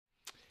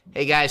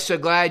Hey guys, so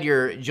glad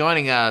you're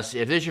joining us.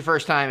 If this is your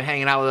first time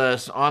hanging out with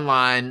us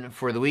online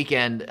for the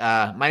weekend,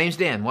 my name's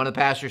Dan, one of the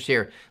pastors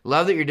here.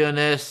 Love that you're doing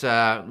this.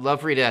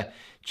 Love for you to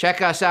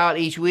check us out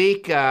each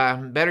week.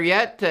 Better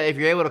yet, if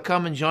you're able to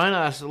come and join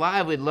us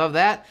live, we'd love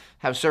that.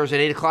 Have service at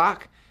 8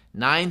 o'clock,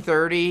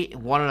 9:30,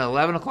 1 at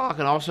 11 o'clock,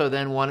 and also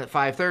then 1 at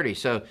 5:30.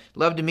 So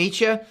love to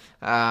meet you.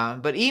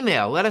 But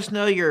email, let us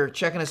know you're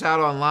checking us out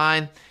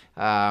online.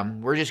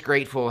 We're just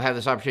grateful to have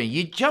this opportunity.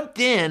 You jumped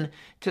in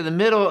to the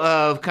middle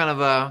of kind of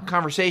a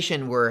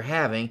conversation we're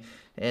having,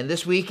 and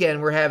this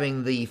weekend we're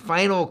having the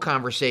final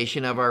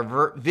conversation of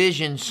our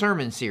Vision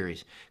sermon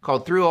series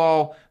called Through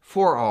All,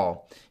 For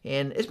All.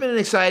 And it's been an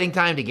exciting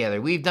time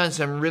together. We've done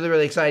some really,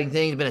 really exciting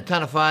things. It's been a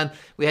ton of fun.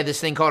 We had this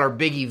thing called our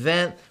big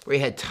event where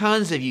we had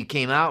tons of you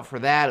came out for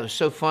that. It was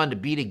so fun to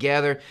be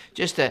together.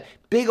 Just a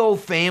big old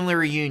family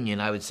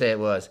reunion, I would say it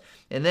was.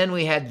 And then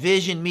we had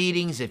vision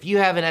meetings. If you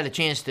haven't had a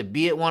chance to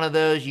be at one of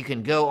those, you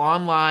can go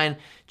online,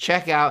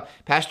 check out.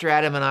 Pastor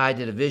Adam and I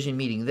did a vision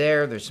meeting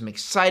there. There's some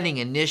exciting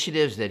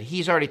initiatives that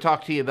he's already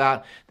talked to you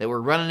about that we're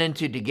running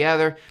into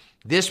together.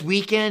 This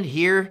weekend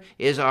here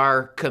is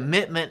our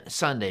Commitment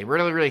Sunday. We're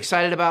really, really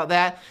excited about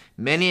that.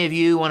 Many of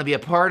you want to be a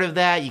part of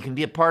that. You can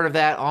be a part of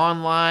that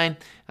online.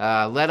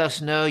 Let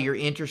us know you're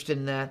interested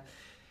in that.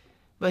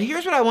 But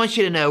here's what I want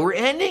you to know. We're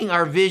ending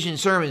our Vision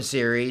sermon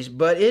series,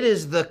 but it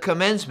is the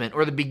commencement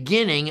or the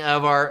beginning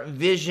of our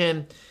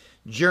Vision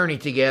journey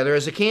together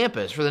as a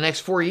campus for the next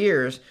 4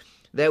 years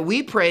that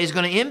we pray is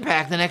going to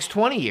impact the next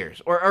 20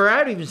 years, or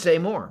I'd even say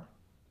more.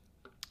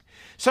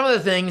 Some of the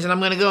things, and I'm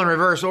going to go in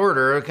reverse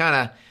order, kind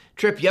of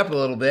trip you up a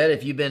little bit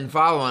if you've been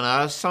following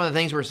us. Some of the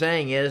things we're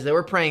saying is that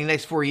we're praying the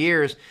next 4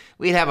 years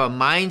we'd have a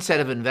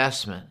mindset of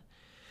investment.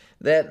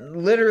 That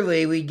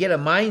literally we get a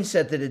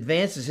mindset that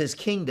advances his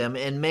kingdom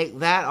and make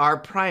that our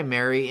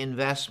primary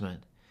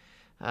investment.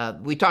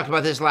 We talked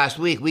about this last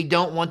week. We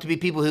don't want to be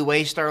people who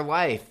waste our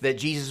life, that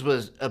Jesus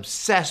was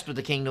obsessed with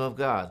the kingdom of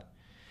God.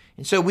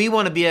 And so we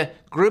want to be a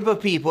group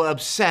of people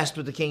obsessed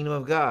with the kingdom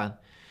of God.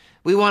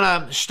 We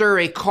want to stir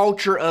a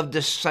culture of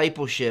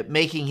discipleship,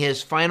 making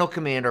his final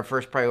command our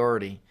first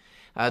priority.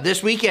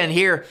 This weekend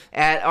here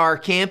at our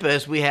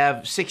campus, we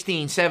have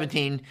 16,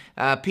 17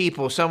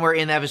 people somewhere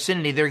in that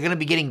vicinity. They're going to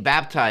be getting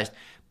baptized,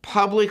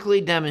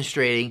 publicly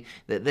demonstrating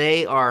that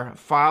they are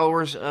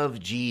followers of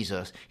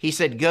Jesus. He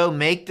said, go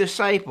make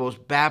disciples,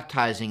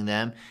 baptizing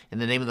them in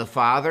the name of the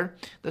Father,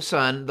 the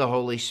Son, the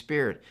Holy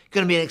Spirit. It's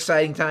going to be an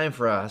exciting time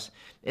for us.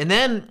 And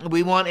then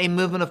we want a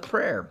movement of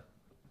prayer.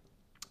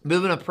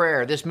 Movement of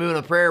prayer. This movement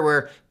of prayer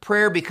where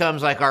prayer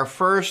becomes like our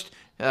first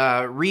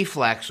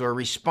reflex or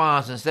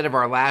response instead of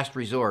our last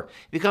resort.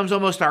 It becomes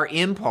almost our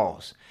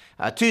impulse.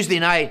 Tuesday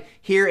night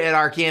here at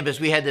our campus,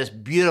 we had this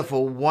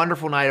beautiful,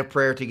 wonderful night of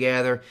prayer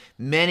together.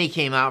 Many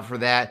came out for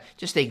that.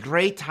 Just a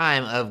great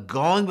time of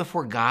going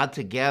before God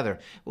together.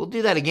 We'll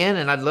do that again,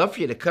 and I'd love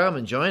for you to come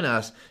and join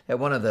us at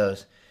one of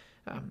those.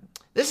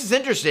 This is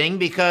interesting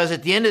because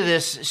at the end of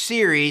this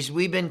series,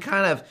 we've been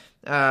kind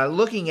of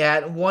looking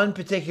at one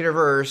particular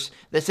verse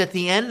that's at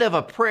the end of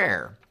a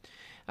prayer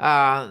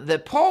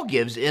that Paul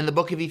gives in the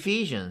book of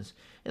Ephesians.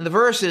 And the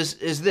verse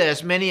is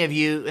this. Many of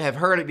you have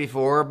heard it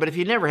before, but if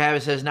you never have,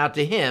 it says, now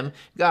to him,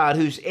 God,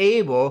 who's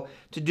able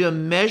to do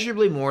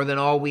immeasurably more than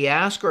all we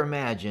ask or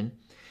imagine,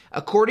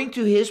 according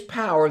to his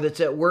power that's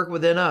at work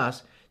within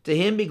us, to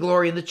him be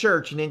glory in the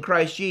church and in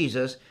Christ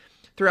Jesus,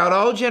 throughout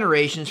all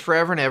generations,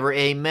 forever and ever.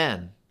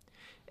 Amen.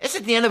 It's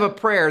at the end of a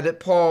prayer that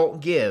Paul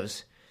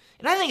gives.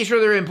 And I think it's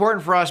really, really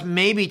important for us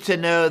maybe to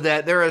know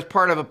that there is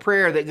part of a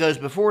prayer that goes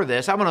before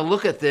this. I'm going to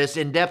look at this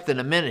in depth in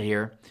a minute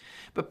here.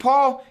 But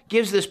Paul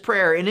gives this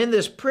prayer, and in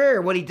this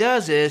prayer, what he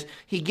does is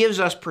he gives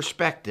us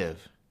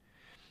perspective.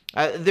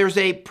 There's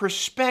a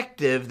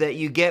perspective that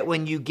you get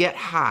when you get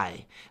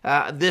high.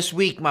 This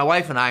week, my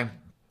wife and I,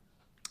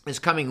 this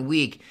coming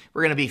week,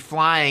 we're going to be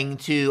flying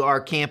to our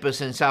campus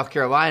in South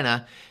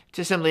Carolina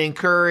to simply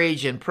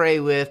encourage and pray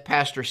with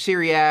Pastor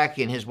Syriac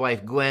and his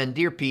wife Gwen.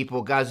 Dear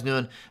people, God's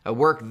doing a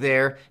work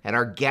there at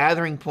our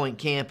Gathering Point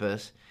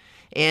campus.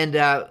 And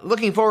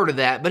looking forward to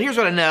that. But here's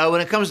what I know.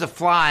 When it comes to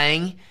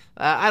flying,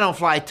 I don't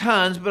fly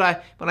tons,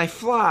 but when I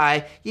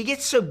fly, you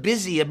get so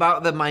busy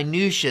about the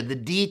minutia, the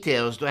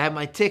details. Do I have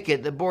my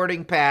ticket, the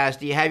boarding pass?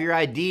 Do you have your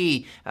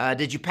ID?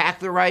 Did you pack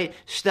the right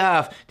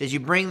stuff? Did you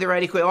bring the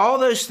right equipment? All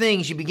those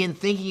things you begin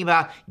thinking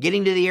about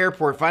getting to the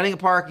airport, finding a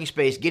parking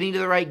space, getting to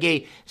the right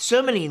gate.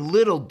 So many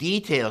little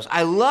details.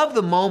 I love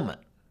the moment.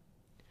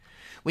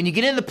 When you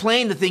get in the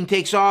plane, the thing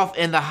takes off,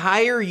 and the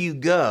higher you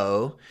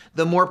go,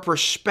 the more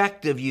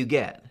perspective you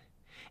get.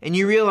 And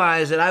you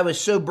realize that I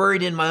was so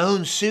buried in my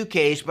own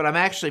suitcase, but I'm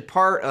actually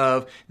part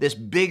of this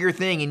bigger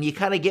thing. And you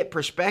kind of get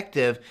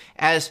perspective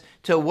as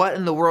to what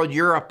in the world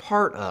you're a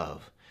part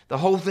of. The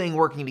whole thing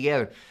working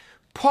together.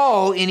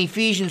 Paul in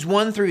Ephesians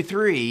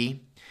 1-3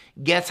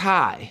 gets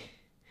high.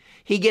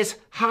 He gets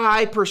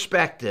high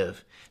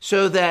perspective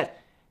so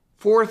that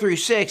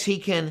 4-6 he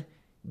can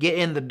get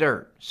in the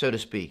dirt, so to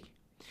speak.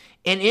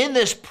 And in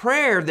this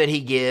prayer that he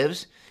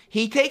gives,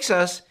 he takes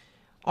us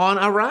on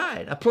a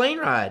ride, a plane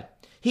ride.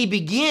 He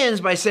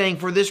begins by saying,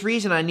 for this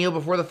reason I kneel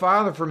before the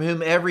Father, from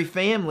whom every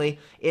family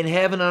in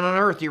heaven and on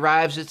earth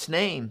derives its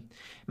name.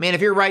 Man,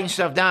 if you're writing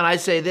stuff down,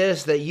 I'd say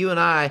this, that you and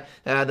I,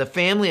 the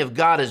family of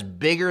God is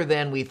bigger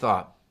than we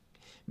thought.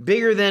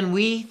 Bigger than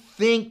we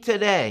think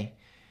today.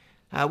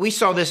 We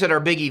saw this at our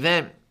big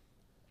event.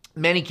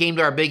 Many came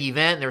to our big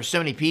event, and there were so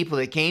many people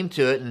that came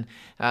to it, and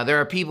there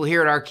are people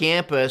here at our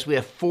campus. We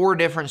have 4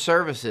 different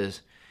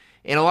services.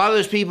 And a lot of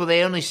those people,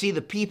 they only see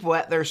the people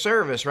at their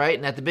service, right?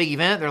 And at the big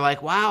event, they're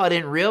like, wow, I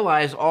didn't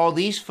realize all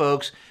these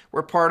folks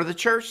were part of the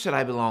church that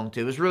I belong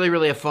to. It was really,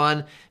 really a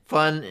fun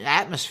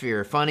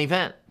atmosphere, fun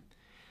event.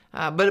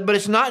 But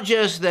it's not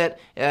just that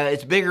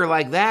it's bigger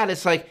like that.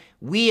 It's like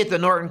we at the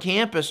Norton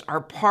campus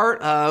are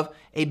part of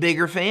a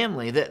bigger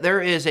family. That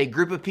there is a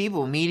group of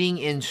people meeting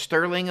in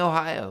Sterling,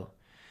 Ohio,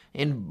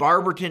 in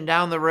Barberton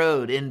down the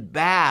road, in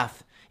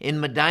Bath, in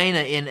Medina,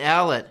 in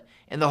Ellett,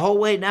 and the whole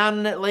way down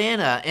in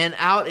Atlanta and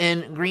out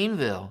in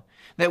Greenville.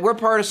 That we're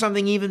part of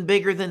something even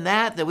bigger than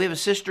that we have a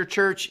sister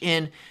church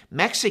in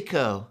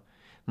Mexico,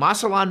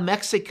 Mazatlan,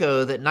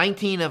 Mexico, that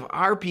 19 of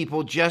our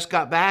people just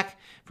got back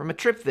from a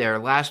trip there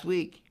last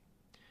week.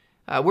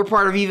 We're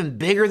part of even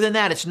bigger than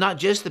that. It's not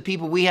just the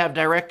people we have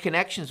direct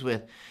connections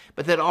with,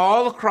 but that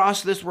all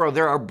across this world,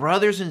 there are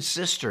brothers and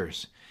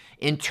sisters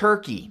in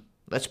Turkey.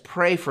 Let's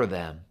pray for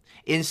them.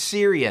 In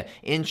Syria,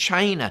 in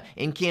China,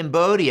 in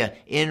Cambodia,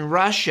 in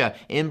Russia,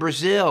 in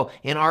Brazil,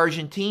 in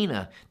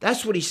Argentina.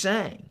 That's what he's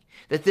saying.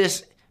 That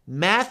this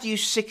Matthew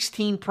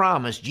 16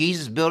 promise,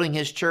 Jesus building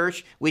his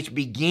church, which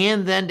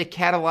began then to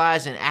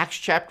catalyze in Acts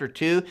chapter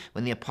 2,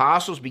 when the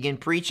apostles begin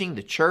preaching,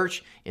 the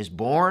church is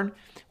born.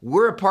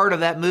 We're a part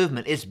of that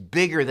movement. It's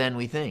bigger than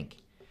we think.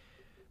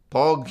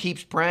 Paul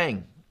keeps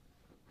praying.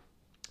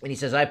 And he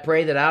says, I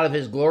pray that out of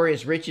his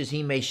glorious riches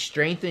he may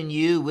strengthen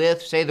you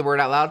with, say the word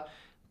out loud,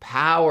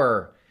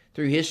 power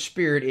through his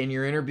Spirit in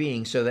your inner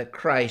being, so that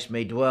Christ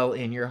may dwell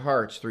in your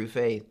hearts through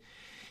faith.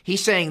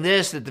 He's saying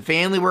this, that the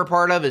family we're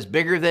part of is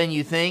bigger than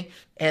you think,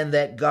 and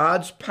that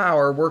God's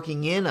power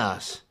working in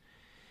us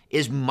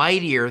is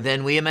mightier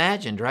than we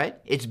imagined, right?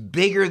 It's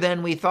bigger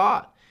than we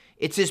thought.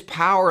 It's his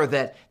power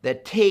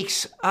that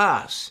takes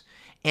us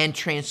and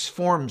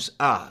transforms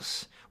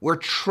us. We're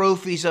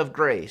trophies of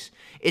grace.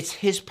 It's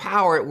his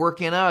power at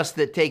work in us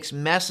that takes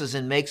messes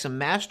and makes them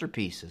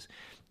masterpieces.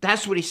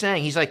 That's what he's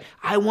saying. He's like,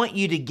 I want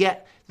you to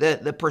get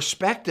the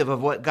perspective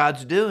of what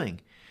God's doing,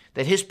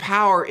 that his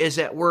power is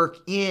at work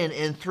in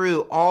and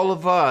through all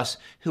of us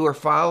who are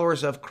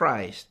followers of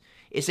Christ.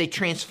 It's a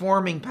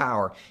transforming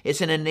power.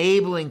 It's an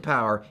enabling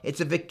power.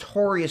 It's a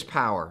victorious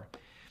power.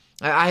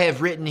 I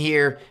have written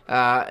here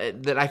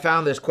that I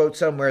found this quote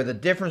somewhere, the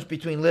difference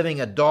between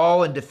living a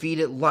dull and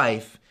defeated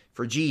life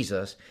for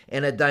Jesus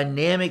and a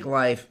dynamic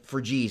life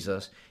for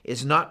Jesus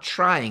is not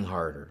trying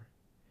harder,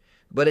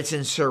 but it's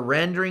in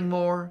surrendering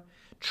more,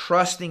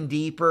 trusting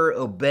deeper,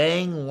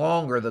 obeying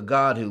longer the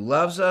God who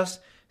loves us,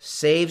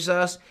 saves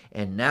us,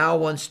 and now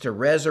wants to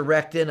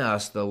resurrect in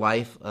us the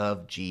life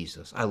of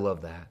Jesus. I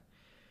love that.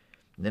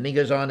 And then he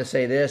goes on to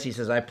say this. He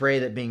says, I pray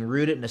that being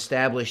rooted and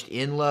established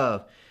in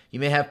love, you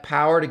may have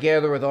power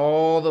together with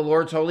all the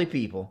Lord's holy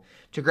people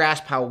to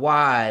grasp how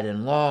wide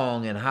and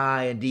long and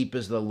high and deep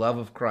is the love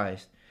of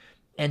Christ,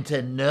 and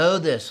to know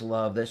this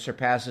love that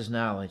surpasses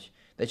knowledge,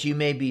 that you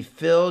may be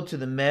filled to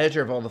the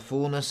measure of all the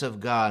fullness of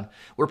God.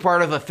 We're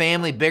part of a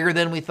family bigger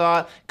than we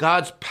thought.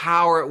 God's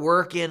power at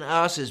work in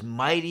us is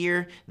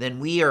mightier than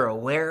we are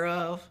aware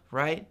of,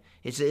 right?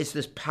 It's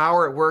this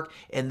power at work.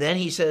 And then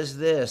he says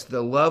this,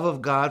 the love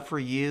of God for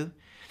you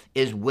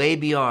is way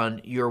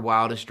beyond your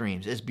wildest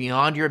dreams. It's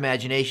beyond your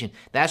imagination.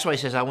 That's why he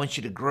says, I want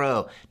you to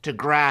grow, to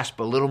grasp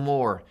a little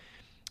more.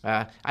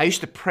 I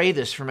used to pray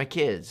this for my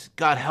kids.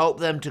 God, help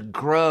them to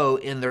grow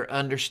in their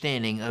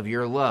understanding of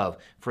your love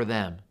for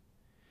them.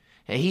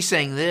 And he's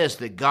saying this,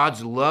 that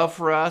God's love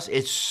for us,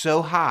 it's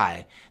so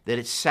high that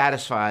it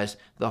satisfies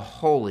the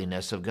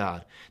holiness of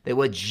God. That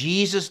what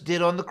Jesus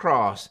did on the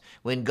cross,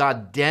 when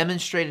God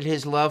demonstrated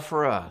his love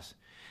for us,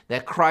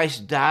 that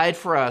Christ died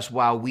for us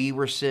while we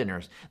were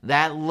sinners,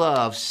 that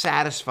love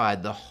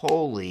satisfied the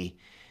holy,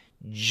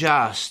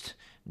 just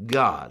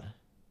God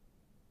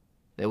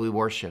that we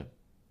worship.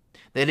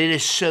 That it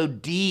is so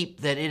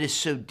deep that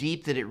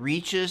it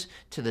reaches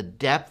to the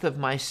depth of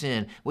my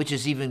sin, which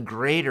is even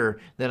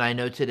greater than I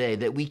know today.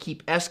 That we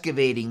keep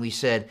excavating, we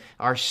said,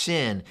 our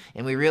sin,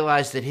 and we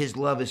realize that his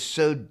love is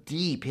so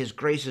deep, his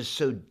grace is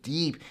so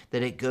deep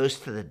that it goes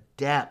to the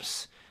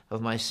depths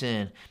of my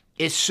sin.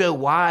 It's so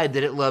wide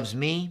that it loves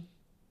me,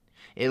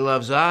 it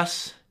loves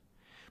us,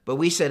 but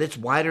we said it's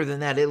wider than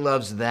that. It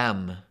loves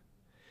them,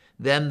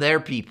 their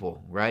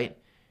people, right?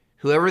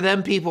 Whoever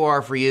them people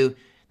are for you,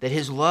 that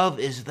his love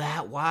is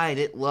that wide.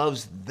 It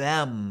loves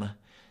them.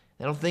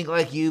 They don't think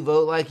like you,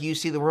 vote like you,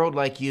 see the world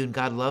like you, and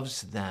God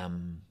loves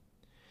them.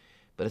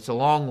 But it's a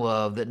long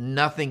love that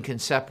nothing can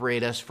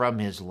separate us from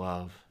his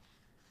love.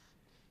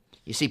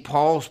 You see,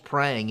 Paul's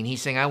praying, and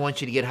he's saying, I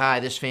want you to get high.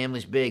 This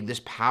family's big.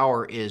 This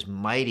power is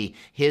mighty.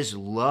 His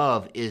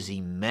love is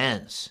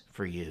immense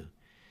for you.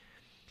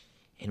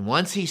 And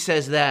once he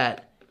says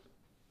that,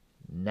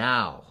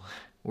 now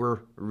we're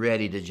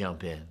ready to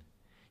jump in.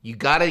 You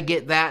got to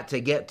get that to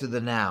get to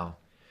the now.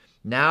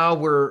 Now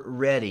we're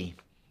ready.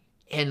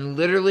 And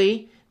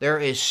literally, there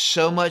is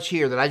so much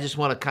here that I just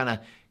want to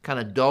kind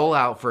of dole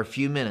out for a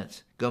few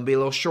minutes. Going to be a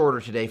little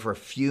shorter today for a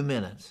few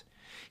minutes.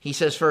 He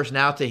says first,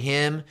 now to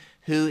him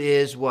who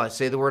is what?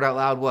 Say the word out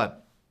loud,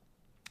 what?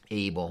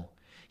 Able.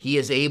 He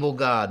is able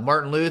God.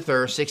 Martin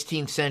Luther,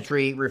 16th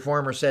century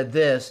reformer, said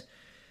this,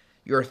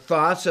 your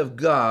thoughts of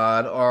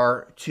God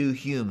are too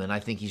human. I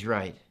think he's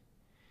right.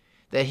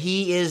 That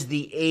he is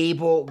the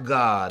able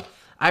God.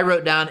 I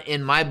wrote down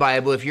in my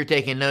Bible, if you're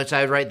taking notes,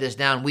 I would write this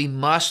down. We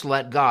must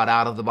let God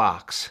out of the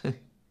box.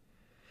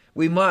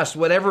 We must.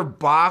 Whatever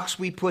box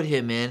we put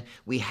him in,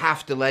 we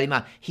have to let him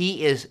out.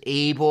 He is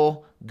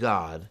able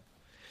God.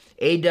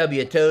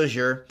 A.W.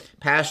 Tozer,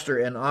 pastor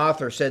and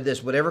author, said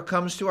this, whatever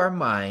comes to our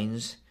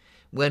minds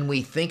when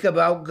we think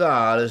about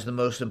God is the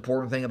most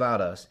important thing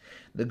about us.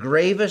 The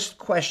gravest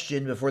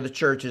question before the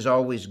church is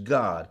always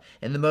God.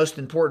 And the most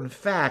important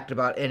fact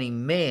about any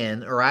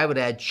man, or I would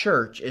add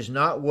church, is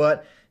not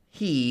what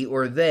he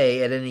or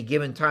they at any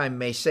given time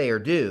may say or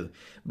do,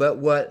 but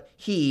what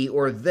he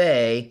or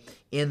they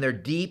in their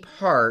deep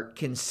heart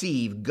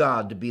conceive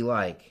God to be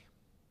like.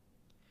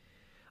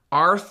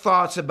 Our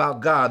thoughts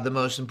about God, the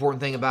most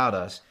important thing about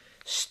us.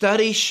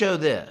 Studies show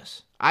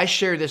this. I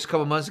shared this a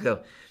couple months ago,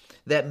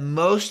 that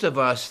most of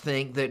us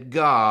think that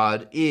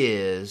God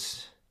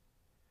is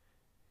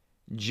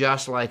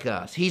just like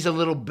us. He's a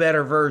little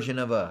better version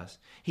of us.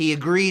 He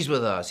agrees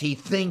with us. He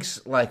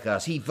thinks like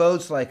us. He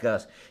votes like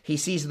us. He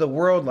sees the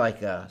world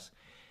like us.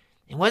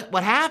 And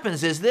what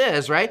happens is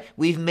this, right?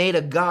 We've made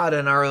a God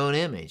in our own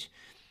image.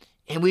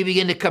 And we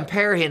begin to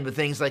compare him to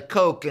things like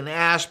Coke and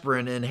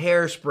aspirin and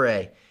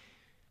hairspray.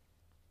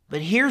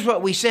 But here's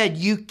what we said.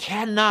 You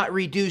cannot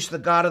reduce the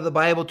God of the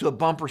Bible to a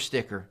bumper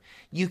sticker.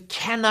 You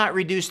cannot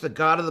reduce the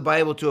God of the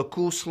Bible to a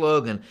cool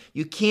slogan.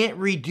 You can't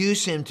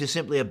reduce him to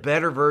simply a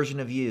better version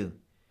of you.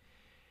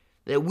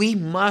 That we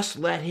must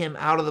let him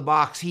out of the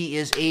box. He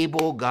is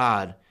able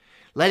God.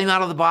 Let him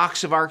out of the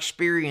box of our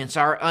experience,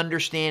 our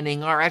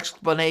understanding, our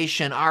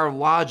explanation, our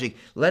logic.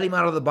 Let him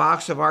out of the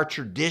box of our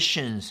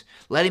traditions.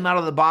 Let him out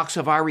of the box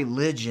of our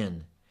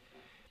religion.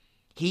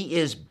 He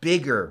is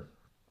bigger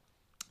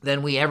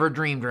than we ever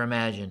dreamed or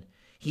imagined.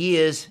 He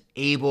is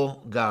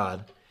able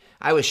God.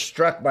 I was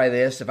struck by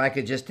this. If I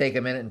could just take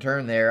a minute and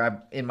turn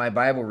there. In my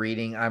Bible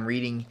reading, I'm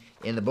reading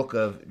in the book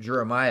of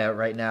Jeremiah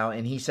right now,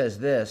 and he says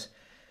this.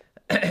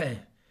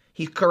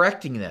 He's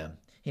correcting them.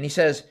 And he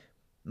says,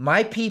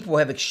 my people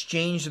have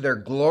exchanged their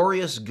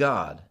glorious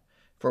God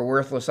for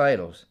worthless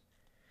idols.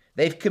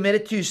 They've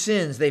committed two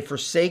sins. They've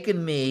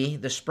forsaken me,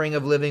 the spring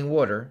of living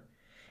water,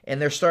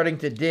 and they're starting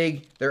to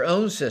dig their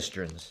own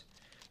cisterns.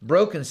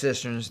 Broken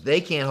cisterns, they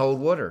can't hold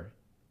water.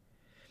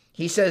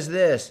 He says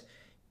this,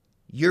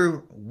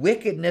 your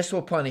wickedness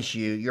will punish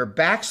you. Your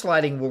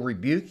backsliding will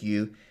rebuke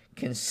you.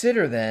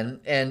 Consider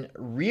then and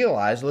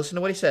realize, listen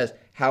to what he says,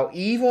 how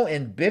evil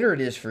and bitter it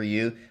is for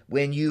you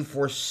when you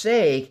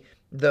forsake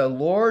the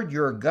Lord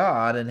your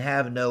God and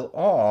have no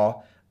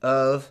awe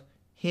of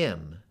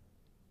him.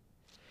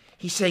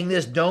 He's saying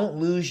this, don't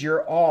lose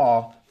your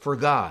awe for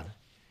God.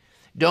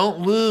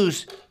 Don't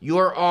lose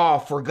your awe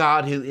for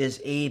God who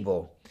is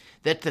able.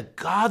 That the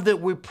God that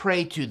we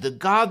pray to, the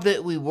God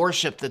that we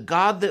worship, the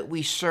God that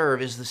we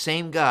serve is the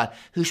same God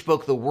who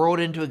spoke the world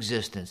into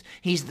existence.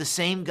 He's the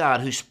same God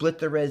who split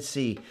the Red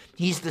Sea.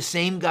 He's the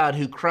same God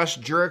who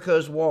crushed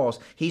Jericho's walls.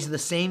 He's the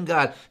same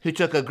God who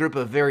took a group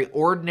of very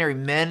ordinary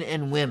men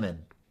and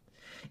women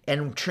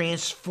and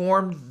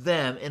transformed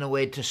them in a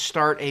way to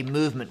start a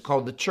movement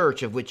called the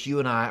church, of which you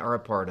and I are a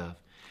part of.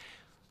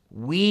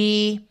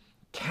 We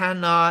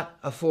cannot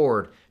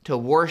afford to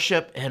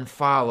worship and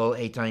follow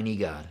a tiny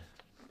God.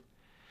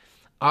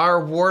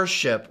 Our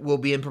worship will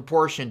be in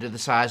proportion to the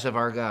size of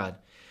our God.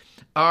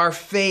 Our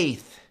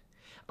faith,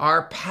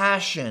 our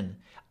passion,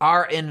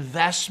 our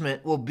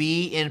investment will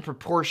be in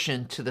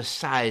proportion to the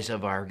size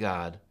of our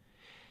God.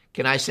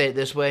 Can I say it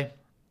this way?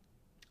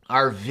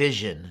 Our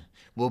vision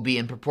will be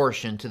in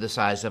proportion to the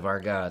size of our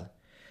God.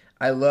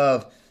 I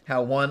love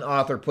how one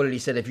author put it. He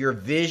said, if your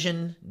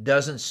vision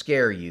doesn't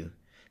scare you,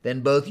 then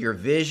both your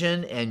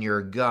vision and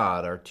your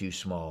God are too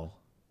small.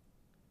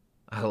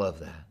 I love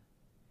that.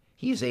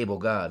 He is able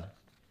God.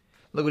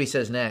 Look what he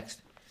says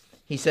next.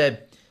 He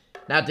said,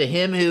 now to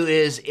him who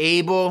is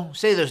able,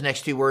 say those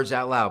next two words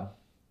out loud,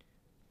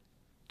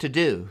 to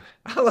do.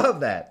 I love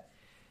that.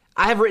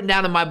 I have written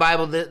down in my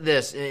Bible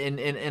this,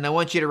 and I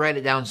want you to write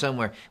it down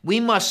somewhere. We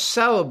must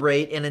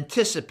celebrate and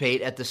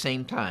anticipate at the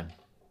same time.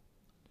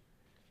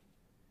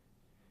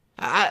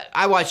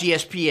 I watch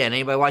ESPN.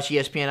 Anybody watch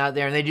ESPN out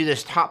there? And they do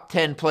this top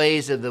 10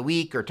 plays of the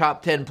week or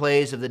top 10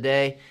 plays of the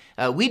day.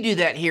 We do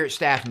that here at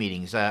staff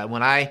meetings.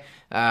 When I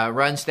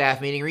run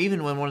staff meeting, or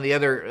even when one of the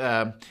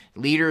other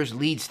leaders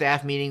lead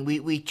staff meeting,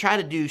 we try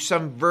to do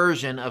some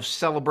version of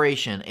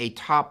celebration, a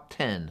top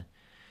 10.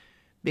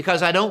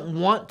 Because I don't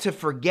want to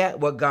forget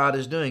what God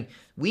is doing.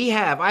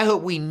 I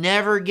hope we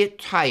never get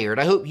tired.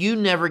 I hope you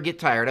never get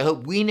tired. I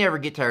hope we never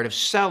get tired of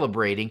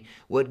celebrating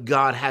what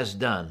God has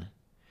done.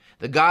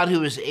 The God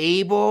who is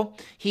able,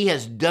 he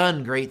has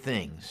done great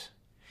things.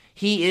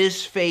 He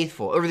is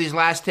faithful. Over these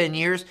last 10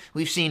 years,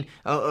 we've seen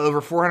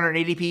over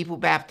 480 people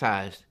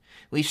baptized.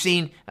 We've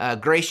seen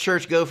Grace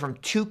Church go from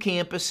 2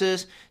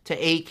 campuses to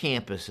 8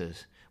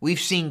 campuses. We've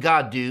seen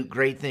God do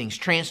great things,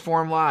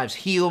 transform lives,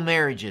 heal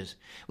marriages.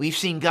 We've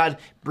seen God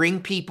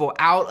bring people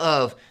out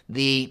of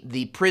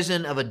the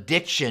prison of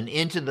addiction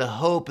into the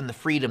hope and the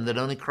freedom that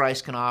only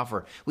Christ can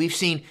offer. We've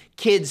seen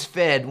kids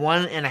fed,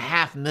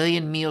 1.5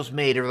 million meals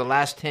made over the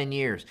last 10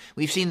 years.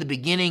 We've seen the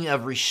beginning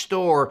of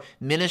Restore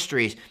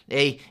Ministries,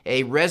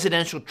 a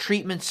residential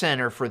treatment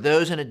center for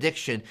those in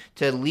addiction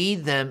to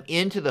lead them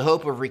into the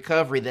hope of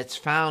recovery that's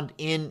found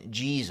in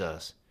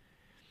Jesus.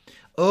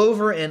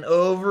 Over and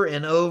over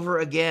and over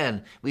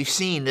again, we've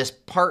seen this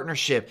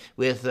partnership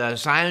with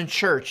Zion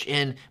Church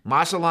in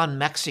Mazatlan,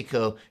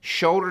 Mexico,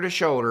 shoulder to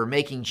shoulder,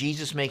 making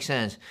Jesus make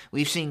sense.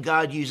 We've seen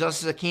God use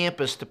us as a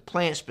campus to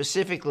plant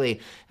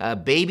specifically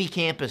baby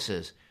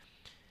campuses.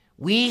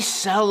 We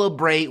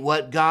celebrate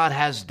what God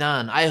has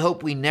done. I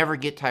hope we never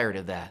get tired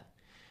of that.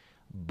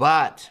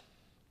 But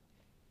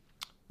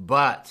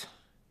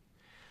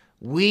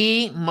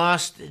we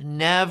must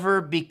never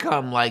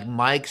become like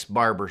Mike's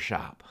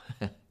Barbershop.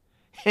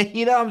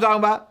 You know what I'm talking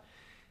about?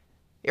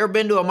 You ever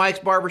been to a Mike's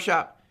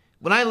Barbershop?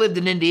 When I lived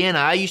in Indiana,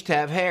 I used to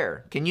have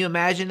hair. Can you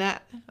imagine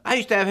that? I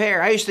used to have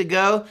hair. I used to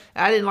go.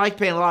 I didn't like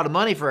paying a lot of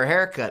money for a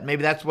haircut.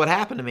 Maybe that's what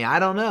happened to me. I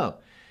don't know.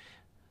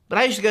 But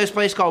I used to go to this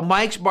place called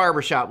Mike's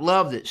Barbershop.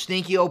 Loved it.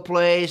 Stinky old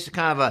place.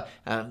 Kind of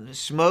a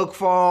smoke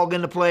fog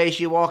in the place.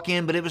 You walk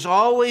in. But it was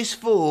always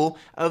full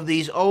of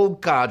these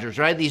old codgers,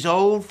 right? These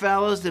old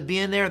fellas that be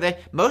in there.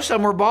 Most of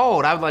them were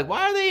bald. I was like,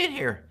 why are they in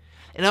here?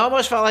 And it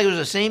almost felt like it was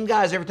the same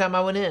guys every time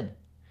I went in.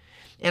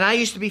 And I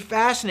used to be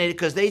fascinated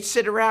because they'd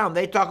sit around.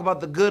 They'd talk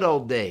about the good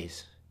old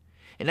days.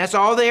 And that's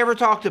all they ever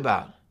talked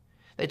about.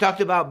 They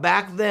talked about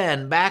back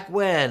then, back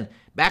when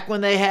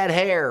they had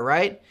hair,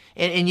 right?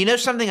 And you know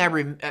something,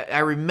 I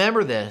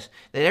remember this,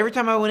 that every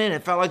time I went in,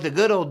 it felt like the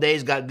good old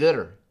days got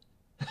gooder.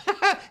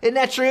 Isn't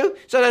that true?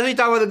 Sometimes we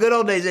talk about the good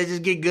old days, they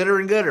just get gooder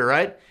and gooder,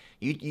 right?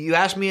 You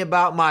ask me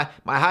about my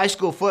high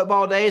school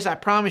football days, I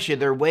promise you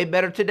they're way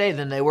better today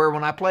than they were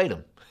when I played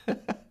them.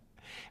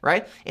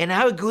 Right? And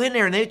I would go in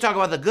there and they'd talk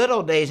about the good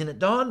old days, and it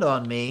dawned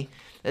on me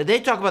that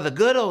they'd talk about the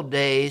good old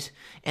days,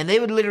 and they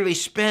would literally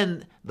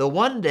spend the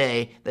one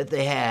day that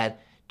they had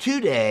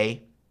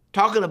today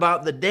talking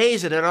about the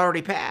days that had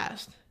already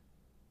passed.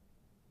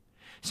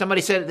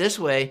 Somebody said it this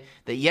way,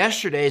 that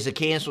yesterday is a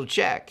canceled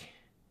check.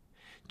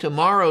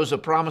 Tomorrow's a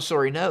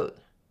promissory note.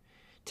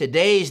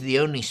 Today's the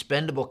only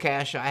spendable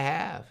cash I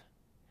have.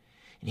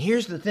 And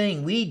here's the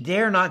thing, we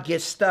dare not get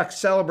stuck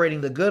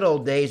celebrating the good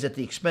old days at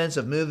the expense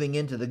of moving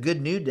into the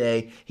good new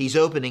day he's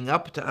opening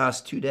up to us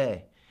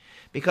today.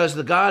 Because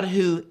the God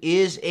who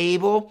is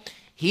able,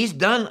 he's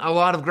done a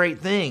lot of great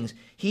things.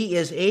 He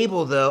is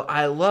able, though,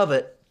 I love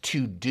it,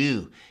 to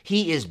do.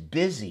 He is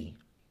busy.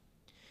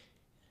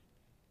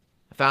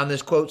 I found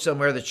this quote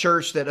somewhere, the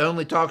church that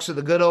only talks of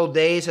the good old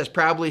days has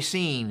probably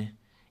seen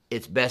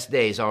its best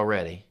days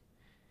already.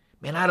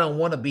 Man, I don't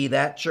want to be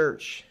that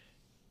church.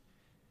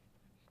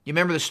 You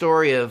remember the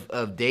story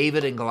of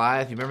David and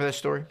Goliath? You remember that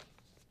story?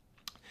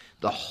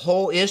 The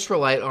whole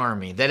Israelite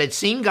army that had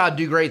seen God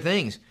do great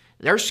things,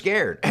 they're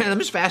scared.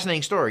 It's a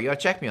fascinating story. You got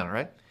to check me on it,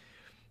 right?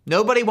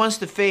 Nobody wants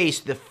to face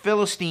the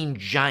Philistine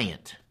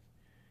giant.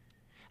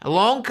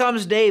 Along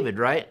comes David,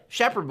 right?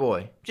 Shepherd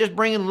boy, just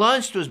bringing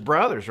lunch to his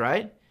brothers,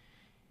 right?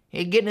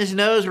 He'd get in his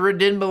nose where it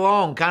didn't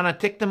belong, kind of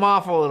ticked him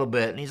off a little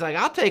bit. And he's like,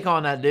 I'll take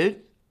on that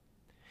dude.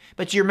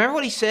 But you remember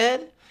what he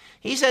said?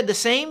 He said, the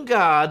same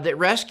God that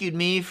rescued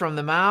me from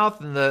the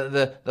mouth and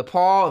the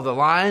paw of the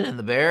lion and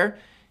the bear,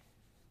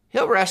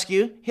 he'll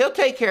rescue, he'll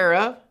take care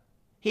of.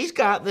 He's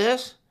got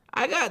this.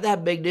 I got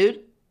that big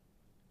dude.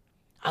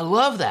 I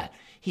love that.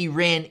 He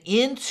ran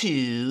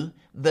into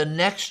the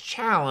next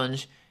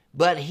challenge,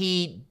 but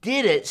he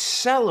did it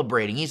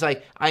celebrating. He's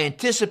like, I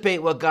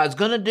anticipate what God's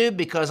going to do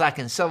because I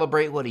can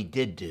celebrate what he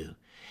did do.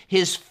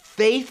 His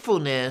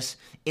faithfulness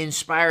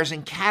inspires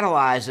and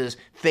catalyzes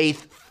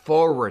faith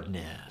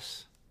forwardness.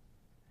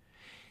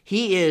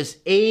 He is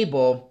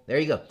able, there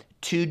you go,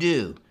 to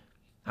do.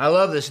 I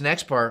love this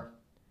next part,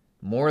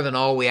 more than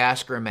all we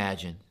ask or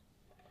imagine.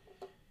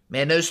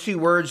 Man, those two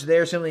words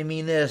there simply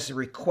mean this,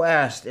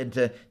 request and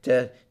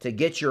to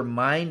get your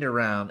mind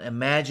around,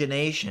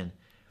 imagination.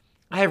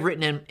 I have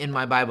written in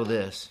my Bible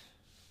this.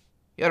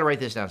 You ought to write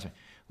this down, sir.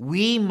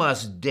 We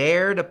must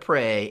dare to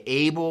pray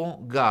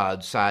able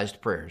God-sized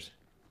prayers.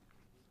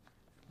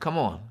 Come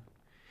on.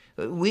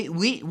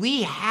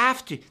 We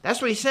have to.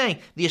 That's what he's saying.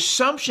 The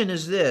assumption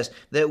is this,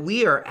 that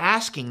we are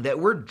asking, that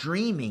we're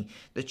dreaming.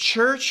 The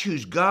church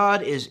whose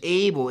God is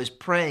able is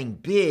praying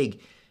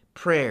big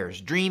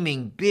prayers,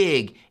 dreaming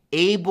big,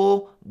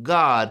 able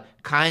God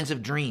kinds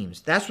of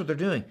dreams. That's what they're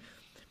doing.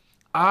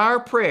 Our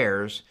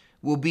prayers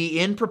will be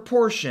in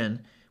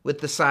proportion with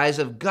the size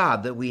of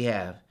God that we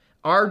have.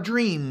 Our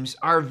dreams,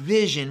 our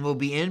vision will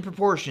be in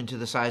proportion to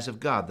the size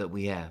of God that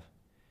we have.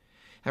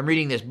 I'm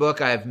reading this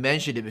book. I've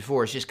mentioned it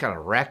before. It's just kind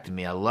of wrecked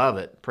me. I love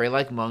it. Pray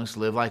Like Monks,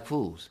 Live Like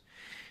Fools.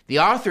 The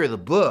author of the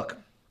book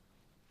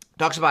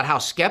talks about how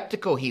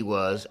skeptical he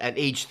was at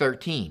age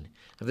 13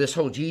 of this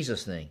whole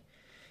Jesus thing.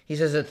 He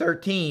says, at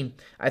 13,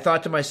 I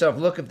thought to myself,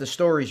 look, if the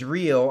story's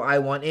real, I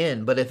want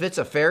in. But if it's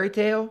a fairy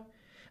tale,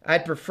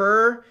 I'd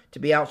prefer to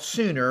be out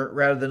sooner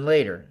rather than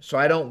later, so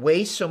I don't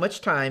waste so much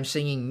time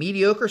singing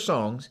mediocre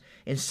songs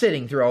and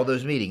sitting through all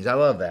those meetings. I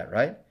love that,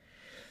 right?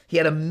 He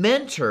had a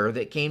mentor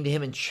that came to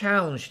him and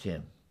challenged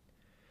him.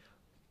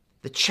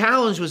 The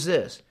challenge was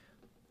this: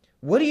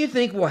 what do you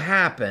think will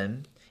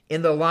happen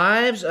in the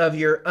lives of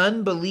your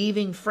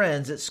unbelieving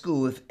friends at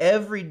school if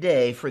every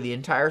day for the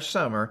entire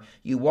summer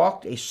you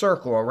walked a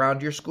circle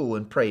around your school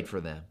and prayed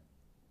for them?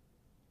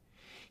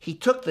 He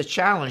took the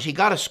challenge. He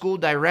got a school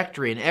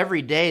directory, and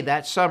every day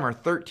that summer,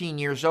 13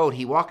 years old,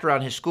 he walked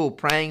around his school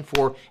praying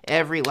for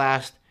every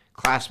last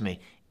classmate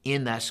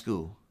in that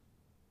school.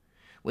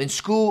 When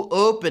school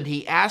opened,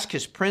 he asked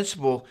his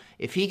principal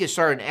if he could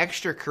start an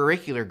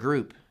extracurricular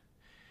group,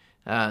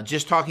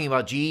 just talking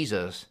about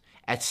Jesus,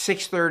 at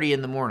 6:30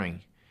 in the morning.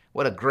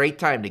 What a great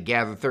time to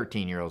gather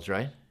 13-year-olds,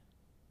 right?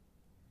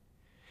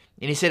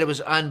 And he said it was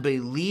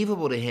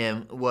unbelievable to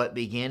him what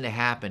began to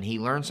happen. He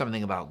learned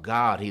something about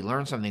God. He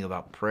learned something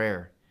about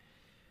prayer.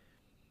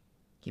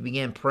 He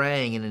began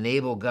praying in an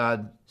able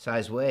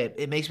God-sized way.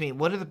 It makes me,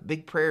 what are the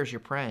big prayers you're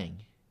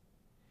praying?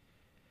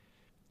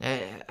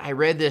 I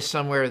read this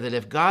somewhere that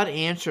if God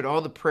answered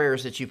all the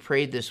prayers that you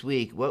prayed this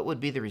week, what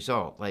would be the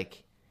result?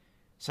 Like,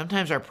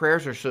 sometimes our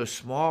prayers are so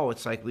small,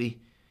 it's like my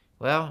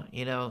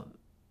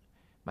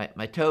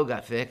toe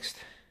got fixed.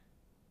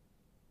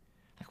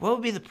 Like, what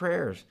would be the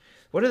prayers?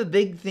 What are the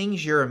big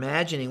things you're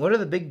imagining? What are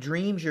the big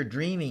dreams you're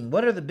dreaming?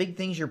 What are the big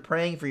things you're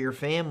praying for your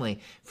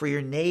family, for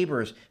your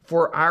neighbors,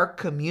 for our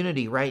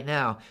community right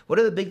now? What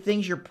are the big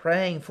things you're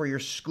praying for your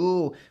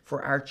school,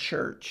 for our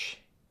church?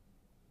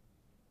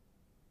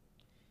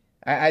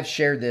 I've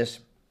shared this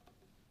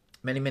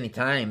many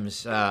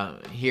times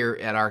here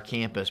at our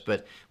campus,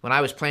 but when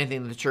I was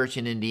planting the church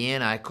in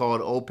Indiana, I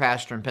called old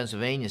pastor in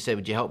Pennsylvania and said,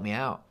 would you help me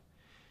out?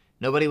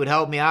 Nobody would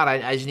help me out.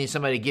 I just need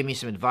somebody to give me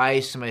some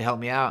advice, somebody to help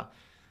me out.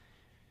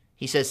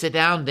 He said, sit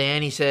down,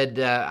 Dan. He said,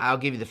 I'll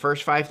give you the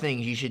first 5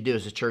 things you should do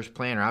as a church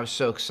planner. I was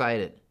so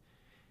excited.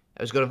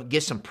 I was going to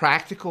get some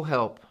practical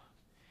help.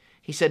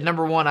 He said,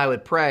 number 1, I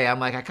would pray. I'm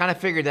like, I kind of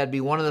figured that'd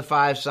be one of the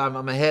 5, so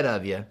I'm ahead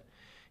of you.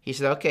 He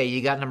said, okay,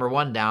 you got number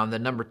 1 down.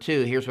 Then number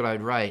 2, here's what I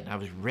would write. And I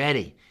was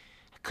ready.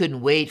 I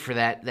couldn't wait for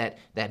that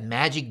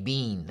magic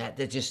bean. That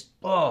just,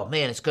 oh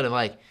man, it's going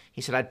to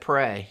he said, I'd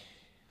pray.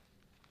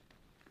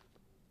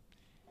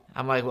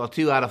 I'm like, well,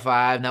 2 out of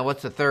 5. Now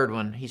what's the third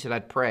one? He said,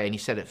 I'd pray. And he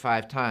said it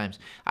 5 times.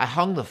 I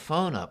hung the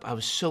phone up. I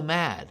was so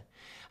mad.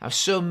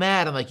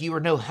 I'm like, you were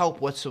no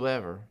help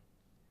whatsoever.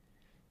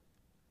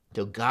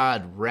 Till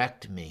God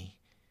wrecked me,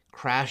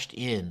 crashed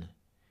in,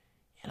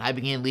 and I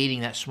began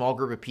leading that small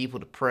group of people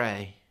to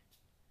pray.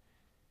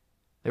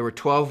 There were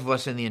 12 of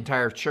us in the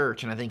entire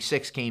church, and I think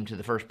 6 came to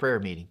the first prayer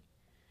meeting.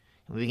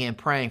 And we began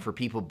praying for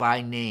people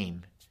by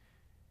name.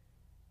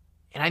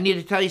 And I need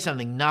to tell you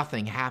something.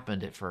 Nothing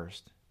happened at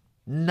first.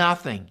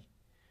 Nothing.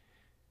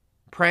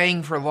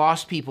 Praying for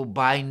lost people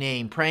by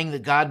name, praying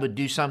that God would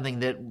do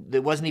something that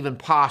wasn't even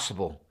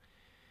possible,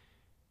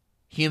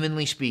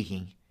 humanly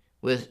speaking,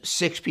 with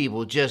 6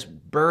 people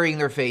just burying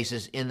their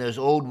faces in those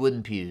old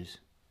wooden pews.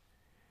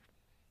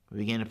 We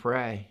began to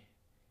pray.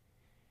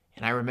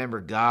 And I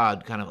remember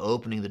God kind of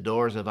opening the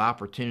doors of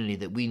opportunity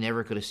that we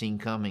never could have seen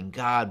coming.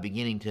 God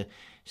beginning to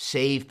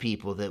save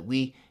people that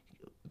we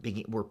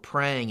were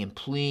praying and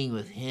pleading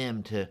with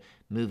Him to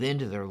move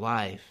into their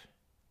life.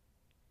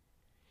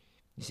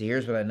 You see,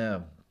 here's what I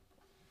know.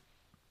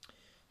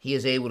 He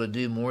is able to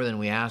do more than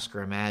we ask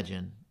or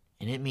imagine.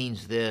 And it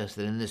means this,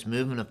 that in this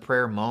movement of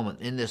prayer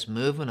moment, in this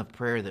movement of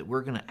prayer, that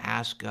we're going to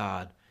ask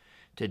God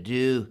to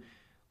do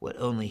what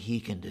only He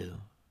can do.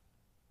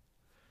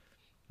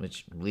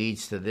 Which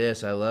leads to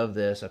this, I love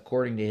this,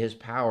 according to His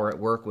power at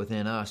work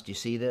within us. Do you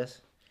see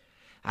this?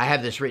 I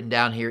have this written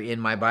down here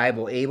in my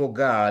Bible. Able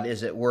God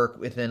is at work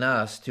within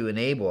us to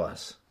enable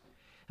us.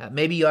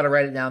 Maybe you ought to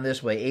write it down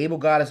this way. Able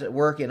God is at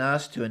work in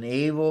us to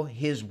enable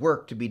His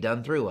work to be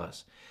done through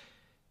us.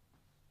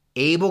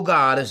 Able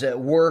God is at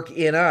work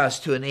in us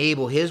to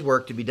enable His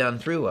work to be done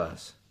through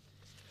us.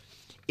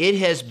 It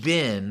has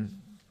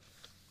been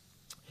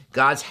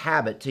God's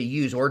habit to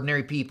use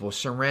ordinary people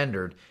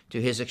surrendered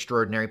to His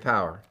extraordinary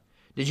power.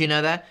 Did you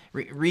know that?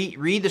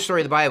 Read the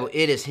story of the Bible.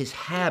 It is His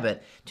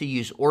habit to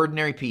use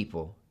ordinary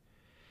people.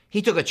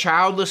 He took a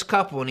childless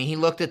couple and He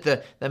looked at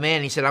the man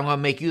and He said, I'm going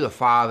to make you the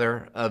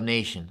father of a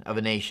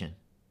nation.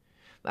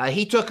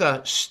 He took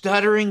a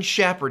stuttering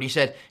shepherd. He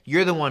said,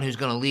 you're the one who's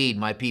going to lead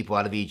my people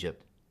out of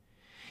Egypt.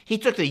 He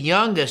took the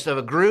youngest of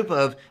a group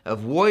of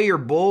warrior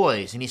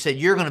boys and He said,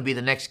 you're going to be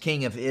the next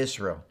king of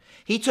Israel.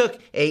 He took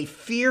a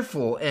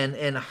fearful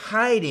and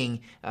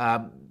hiding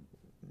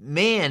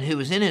man who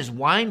was in his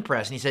wine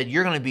press and He said,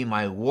 you're going to be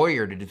my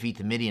warrior to defeat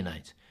the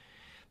Midianites.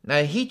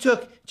 Now, he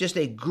took just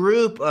a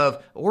group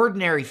of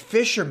ordinary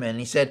fishermen, and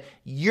he said,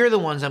 you're the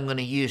ones I'm going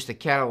to use to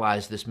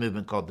catalyze this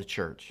movement called the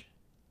church.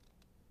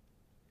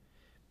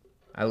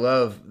 I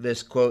love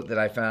this quote that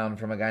I found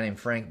from a guy named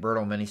Frank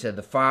Bertelsmann. He said,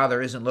 the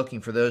Father isn't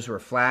looking for those who are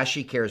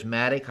flashy,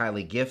 charismatic,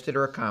 highly gifted,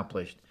 or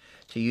accomplished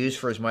to use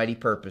for his mighty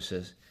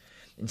purposes.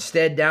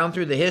 Instead, down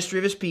through the history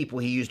of his people,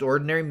 he used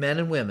ordinary men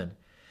and women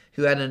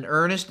who had an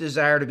earnest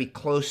desire to be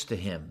close to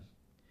him.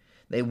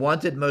 They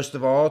wanted most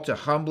of all to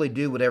humbly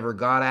do whatever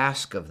God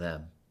asked of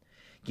them.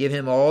 Give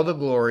him all the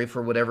glory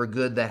for whatever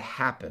good that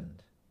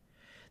happened.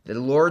 The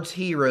Lord's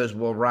heroes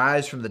will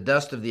rise from the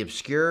dust of the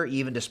obscure,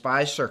 even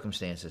despised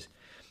circumstances.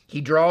 He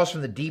draws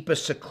from the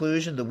deepest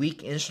seclusion the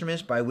weak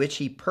instruments by which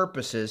he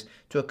purposes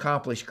to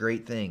accomplish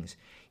great things.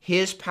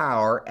 His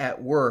power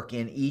at work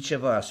in each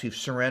of us who've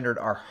surrendered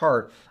our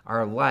heart,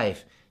 our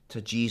life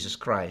to Jesus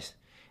Christ.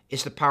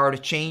 It's the power to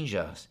change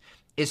us.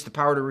 It's the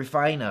power to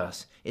refine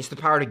us. It's the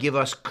power to give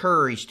us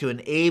courage, to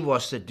enable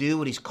us to do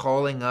what he's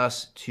calling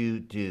us to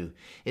do.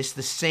 It's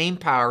the same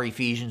power,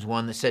 Ephesians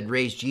 1, that said,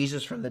 raise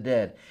Jesus from the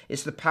dead.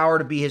 It's the power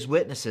to be his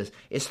witnesses.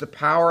 It's the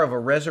power of a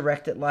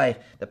resurrected life,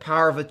 the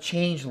power of a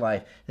changed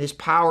life. His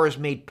power is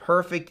made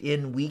perfect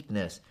in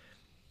weakness.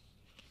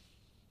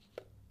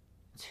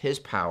 It's his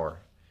power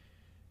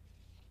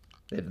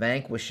that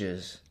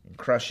vanquishes and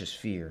crushes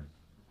fear.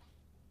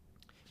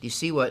 Do you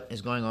see what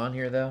is going on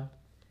here, though?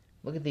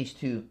 Look at these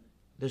two.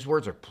 Those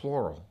words are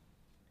plural.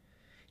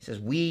 He says,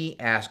 we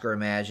ask or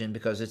imagine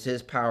because it's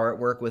his power at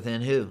work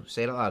within who?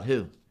 Say it out loud.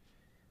 Who?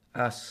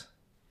 Us.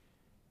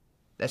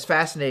 That's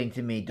fascinating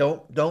to me.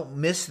 Don't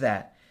miss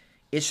that.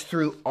 It's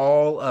through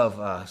all of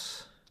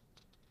us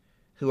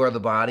who are the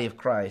body of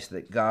Christ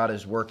that God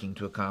is working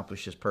to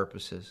accomplish his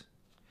purposes.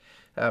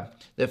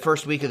 The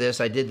first week of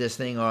this, I did this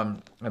thing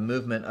on a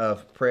movement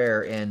of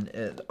prayer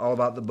and all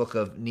about the book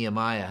of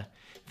Nehemiah.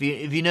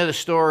 If you know the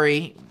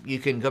story, you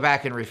can go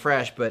back and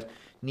refresh, but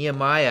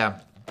Nehemiah,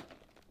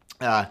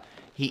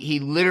 he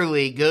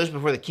literally goes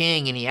before the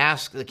king and he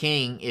asks the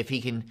king if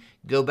he can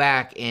go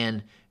back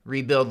and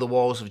rebuild the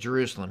walls of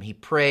Jerusalem. He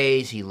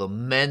prays, he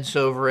laments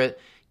over it,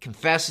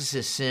 confesses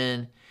his sin.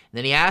 And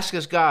then he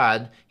asks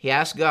God,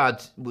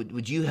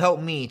 would you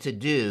help me to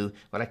do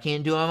what I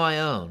can't do on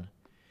my own?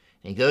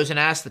 And he goes and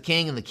asks the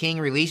king, and the king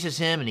releases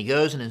him, and he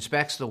goes and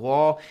inspects the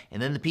wall,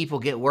 and then the people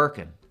get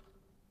working.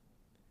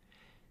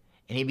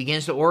 And he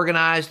begins to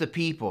organize the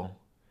people.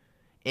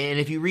 And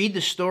if you read the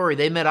story,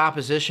 they met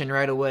opposition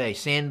right away.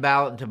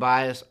 Sanballat and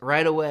Tobias,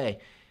 right away.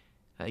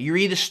 You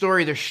read the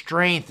story, their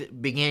strength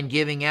began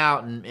giving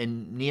out,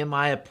 and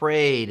Nehemiah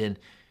prayed, and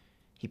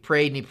he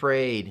prayed and he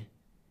prayed.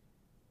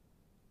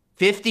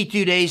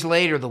 52 days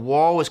later, the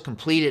wall was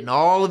completed, and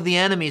all of the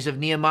enemies of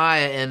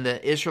Nehemiah and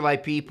the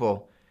Israelite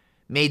people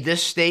made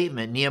this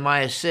statement,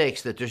 Nehemiah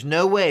 6, that there's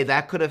no way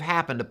that could have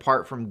happened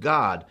apart from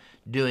God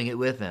doing it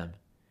with them.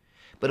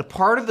 But a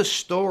part of the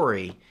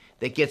story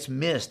that gets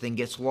missed and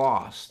gets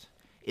lost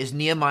is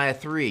Nehemiah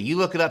 3. You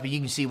look it up and you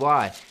can see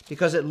why.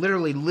 Because it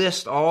literally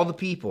lists all the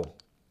people.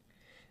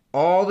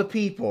 All the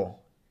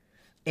people.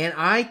 And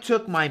I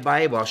took my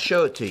Bible, I'll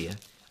show it to you.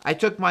 I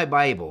took my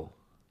Bible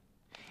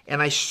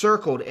and I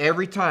circled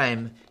every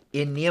time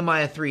in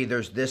Nehemiah 3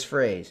 there's this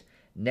phrase,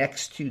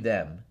 next to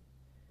them.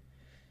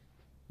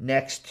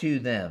 Next to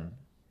them.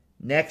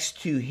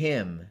 Next to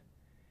him.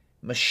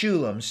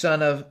 Meshullam,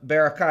 son of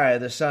Berechiah,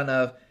 the son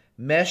of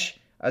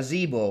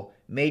Mesh-Azebel,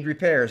 made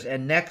repairs,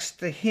 and next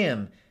to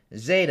him,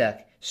 Zadok,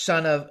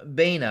 son of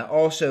Bana,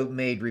 also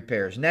made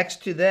repairs.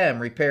 Next to them,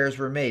 repairs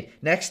were made.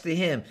 Next to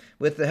him,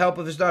 with the help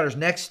of his daughters,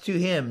 next to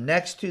him,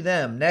 next to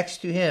them, next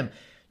to him.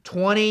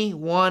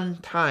 21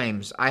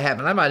 times I have,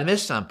 and I might have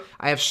missed some,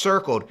 I have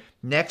circled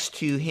next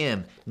to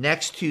him,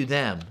 next to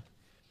them.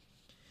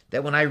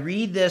 That when I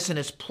read this and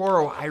it's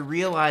plural, I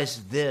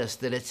realize this,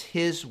 that it's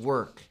his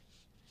work.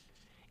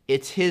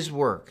 It's his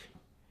work.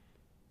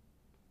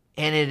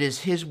 And it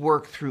is his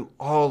work through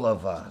all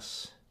of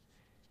us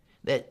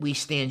that we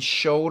stand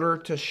shoulder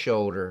to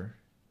shoulder.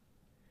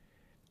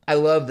 I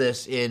love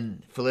this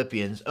in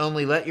Philippians.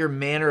 Only let your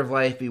manner of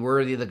life be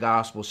worthy of the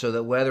gospel, so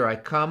that whether I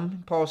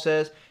come, Paul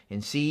says,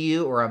 and see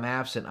you or I'm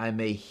absent, I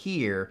may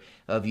hear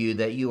of you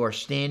that you are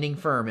standing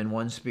firm in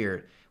one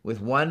spirit,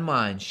 with one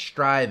mind,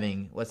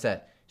 striving,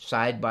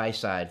 side by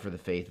side for the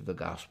faith of the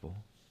gospel.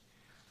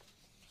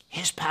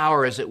 His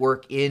power is at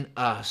work in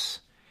us.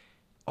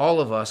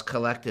 All of us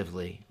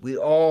collectively. We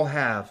all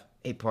have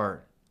a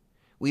part.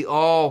 We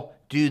all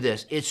do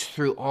this. It's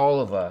through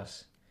all of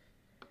us.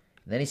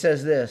 And then he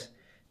says this,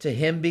 to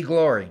him be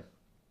glory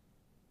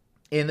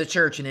in the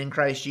church and in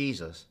Christ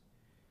Jesus.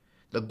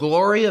 The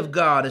glory of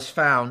God is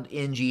found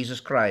in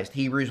Jesus Christ.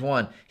 Hebrews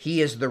 1,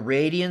 he is the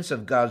radiance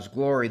of God's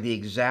glory, the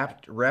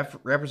exact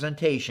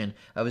representation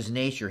of his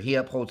nature. He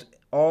upholds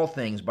all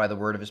things by the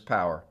word of his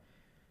power.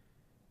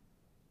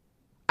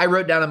 I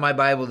wrote down in my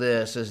Bible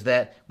this, is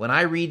that when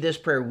I read this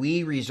prayer,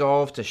 we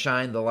resolve to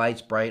shine the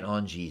lights bright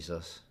on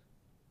Jesus.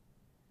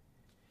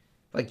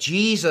 Like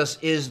Jesus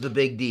is the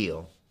big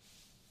deal.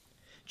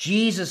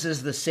 Jesus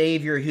is the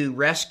Savior who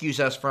rescues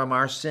us from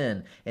our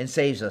sin and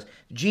saves us.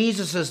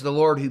 Jesus is the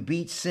Lord who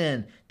beats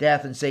sin,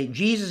 death, and Satan.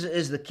 Jesus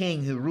is the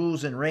King who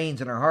rules and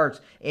reigns in our hearts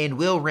and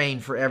will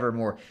reign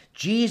forevermore.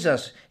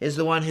 Jesus is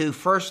the one who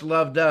first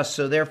loved us,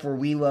 so therefore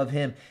we love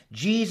him.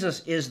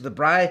 Jesus is the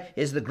bride,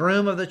 is the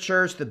groom of the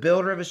church, the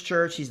builder of his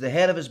church. He's the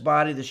head of his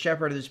body, the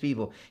shepherd of his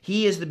people.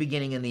 He is the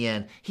beginning and the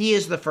end. He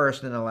is the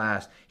first and the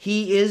last.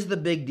 He is the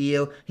big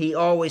deal. He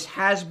always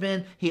has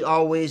been. He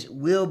always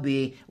will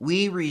be.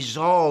 We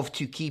resolve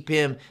to keep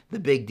him the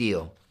big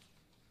deal.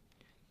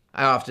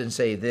 I often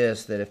say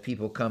this, that if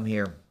people come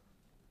here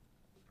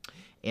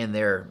and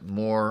they're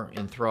more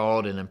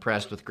enthralled and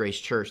impressed with Grace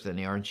Church than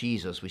they are in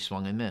Jesus, we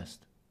swung and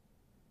missed.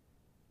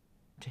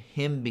 To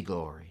him be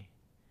glory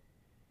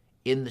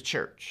in the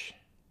church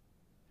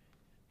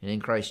and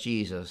in Christ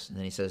Jesus. And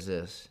then he says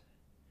this.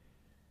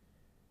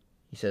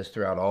 He says,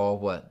 throughout all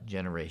what?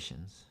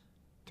 Generations.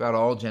 Throughout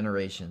all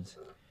generations.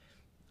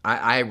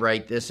 I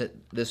write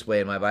this way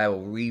in my Bible.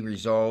 We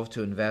resolve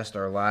to invest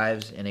our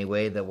lives in a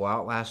way that will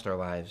outlast our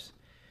lives.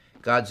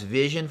 God's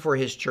vision for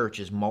his church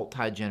is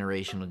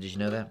multi-generational. Did you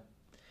know that?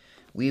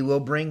 We will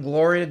bring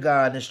glory to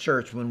God in his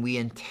church when we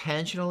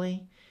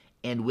intentionally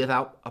and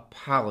without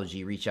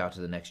apology reach out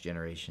to the next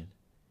generation.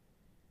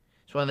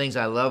 It's one of the things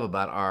I love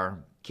about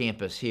our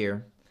campus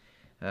here.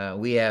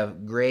 We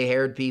have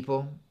gray-haired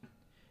people.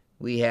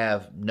 We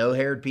have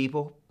no-haired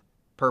people,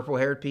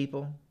 purple-haired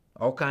people,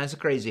 all kinds of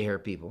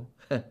crazy-haired people.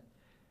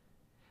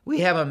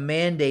 We have a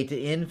mandate to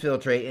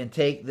infiltrate and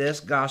take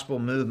this gospel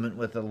movement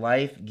with a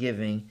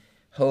life-giving,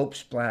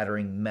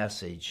 hope-splattering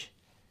message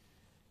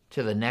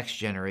to the next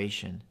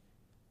generation.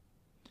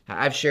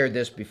 I've shared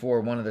this before.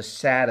 One of the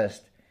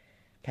saddest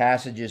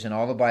passages in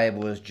all the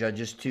Bible is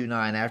Judges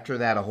 2:9. After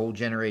that, a whole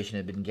generation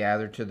had been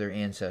gathered to their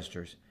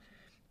ancestors.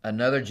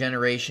 Another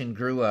generation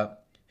grew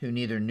up who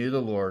neither knew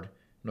the Lord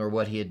nor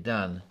what he had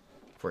done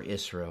for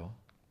Israel.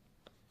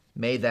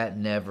 May that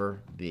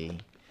never be.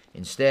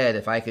 Instead,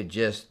 if I could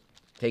just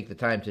take the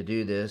time to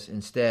do this,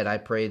 instead I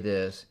pray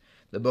this.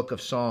 The book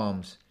of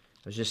Psalms,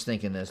 I was just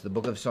thinking this, the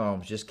book of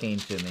Psalms just came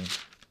to me.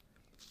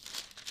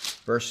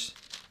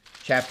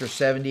 Chapter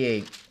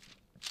 78,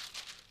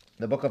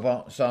 the book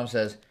of Psalms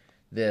says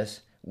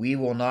this, we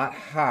will not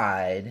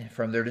hide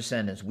from their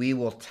descendants. We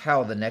will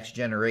tell the next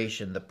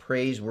generation the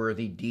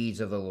praiseworthy deeds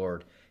of the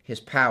Lord, his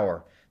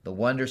power, the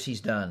wonders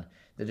he's done,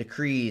 the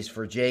decrees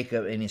for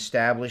Jacob, and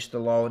established the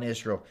law in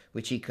Israel,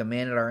 which he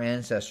commanded our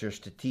ancestors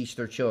to teach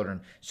their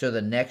children, so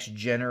the next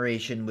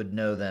generation would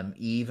know them,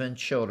 even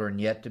children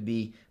yet to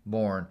be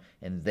born,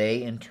 and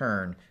they in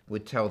turn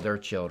would tell their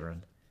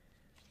children.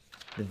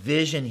 The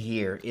vision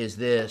here is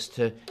this,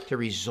 to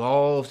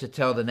resolve to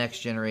tell the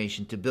next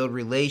generation, to build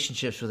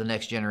relationships with the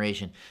next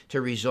generation, to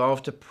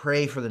resolve to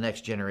pray for the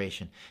next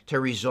generation, to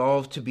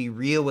resolve to be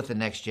real with the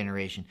next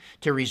generation,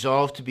 to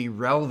resolve to be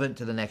relevant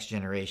to the next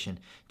generation,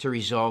 to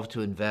resolve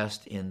to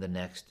invest in the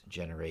next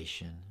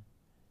generation.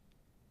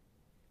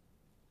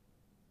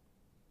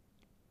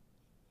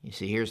 You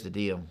see, here's the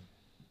deal.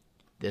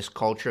 This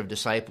culture of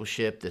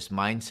discipleship, this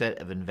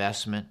mindset of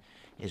investment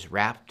is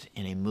wrapped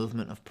in a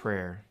movement of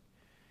prayer.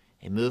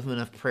 A movement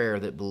of prayer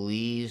that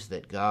believes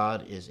that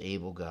God is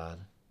able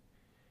God,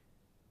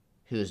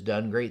 who has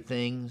done great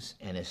things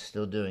and is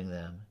still doing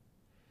them.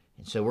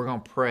 And so we're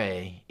going to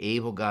pray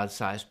able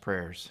God-sized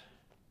prayers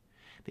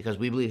because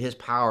we believe his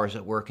power is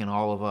at work in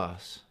all of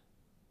us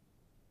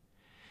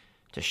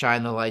to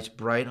shine the lights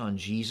bright on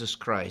Jesus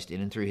Christ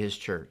in and through his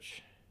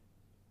church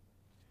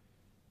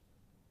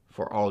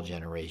for all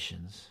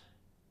generations.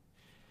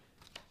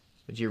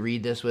 Would you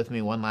read this with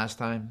me one last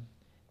time?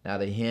 Now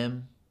to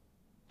him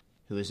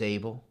who is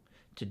able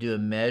to do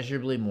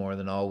immeasurably more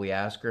than all we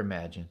ask or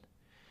imagine,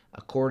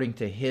 according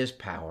to his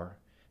power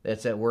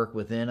that's at work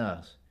within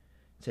us.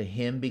 To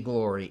him be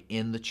glory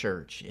in the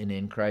church and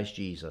in Christ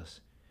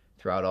Jesus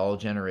throughout all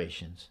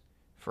generations,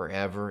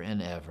 forever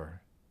and ever.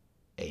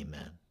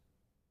 Amen.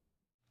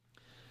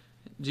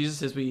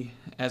 Jesus,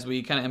 as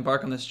we kind of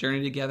embark on this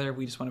journey together,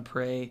 we just want to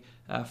pray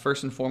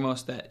first and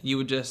foremost that you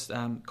would just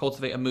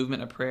cultivate a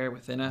movement of prayer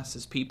within us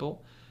as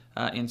people,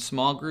 in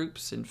small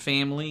groups, in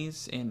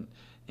families, in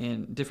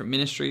different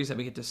ministries that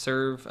we get to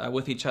serve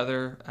with each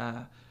other,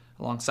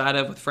 alongside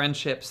of, with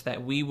friendships,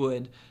 that we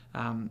would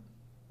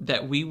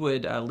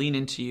lean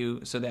into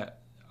you so that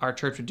our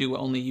church would do what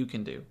only you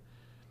can do.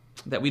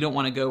 That we don't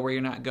want to go where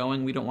you're not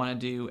going. We don't want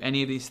to do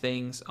any of these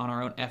things on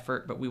our own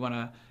effort, but we want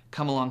to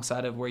come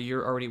alongside of where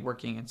you're already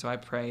working. And so I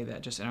pray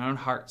that just in our own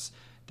hearts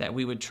that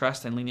we would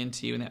trust and lean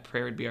into you, and that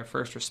prayer would be our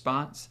first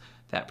response.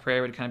 That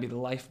prayer would kind of be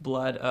the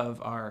lifeblood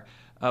of our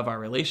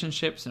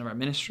relationships and of our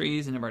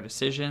ministries and of our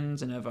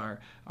decisions and of our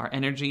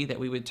energy, that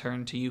we would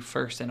turn to you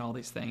first in all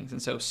these things.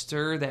 And so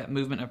stir that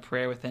movement of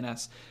prayer within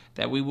us,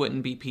 that we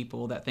wouldn't be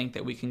people that think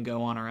that we can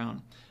go on our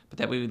own, but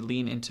that we would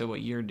lean into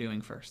what you're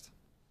doing first.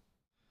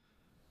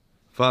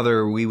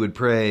 Father, we would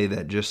pray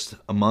that just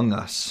among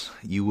us,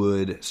 you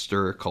would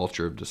stir a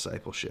culture of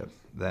discipleship,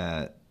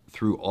 that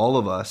through all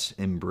of us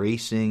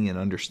embracing and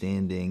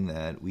understanding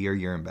that we are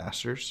your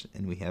ambassadors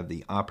and we have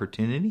the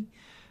opportunity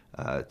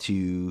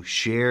to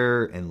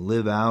share and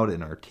live out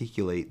and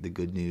articulate the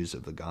good news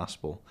of the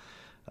gospel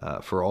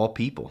for all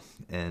people.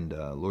 And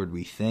Lord,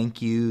 we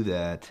thank you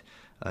that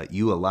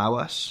you allow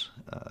us.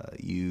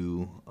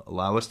 You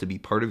allow us to be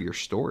part of your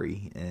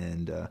story,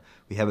 and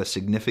we have a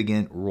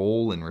significant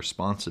role and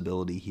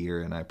responsibility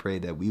here. And I pray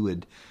that we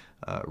would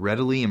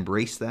readily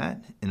embrace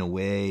that in a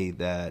way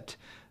that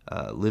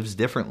lives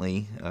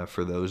differently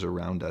for those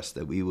around us,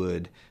 that we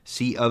would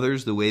see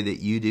others the way that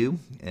you do,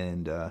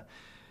 and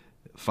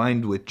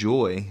find with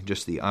joy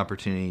just the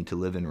opportunity to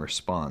live in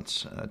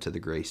response to the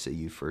grace that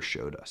you first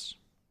showed us.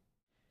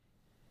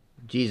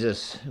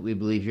 Jesus, we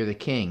believe you're the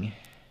King,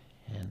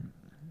 and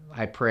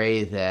I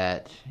pray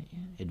that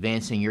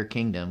advancing your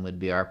kingdom would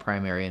be our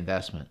primary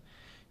investment.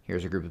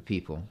 Here's a group of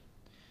people.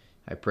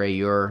 I pray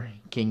your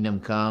kingdom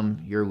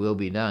come, your will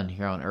be done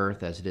here on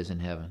earth as it is in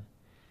heaven.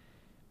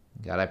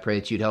 God, I pray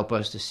that you'd help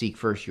us to seek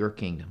first your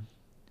kingdom.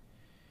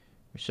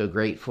 We're so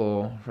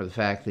grateful for the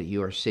fact that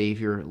you are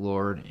Savior,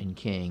 Lord, and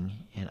King,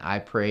 and I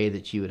pray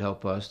that you would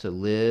help us to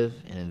live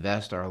and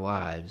invest our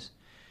lives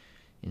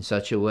in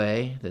such a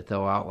way that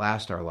they'll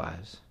outlast our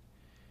lives.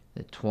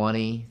 That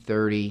 20,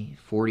 30,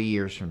 40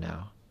 years from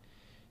now,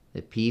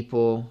 that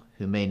people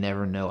who may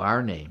never know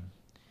our name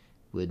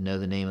would know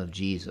the name of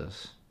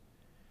Jesus.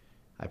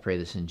 I pray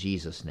this in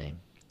Jesus' name.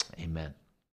 Amen.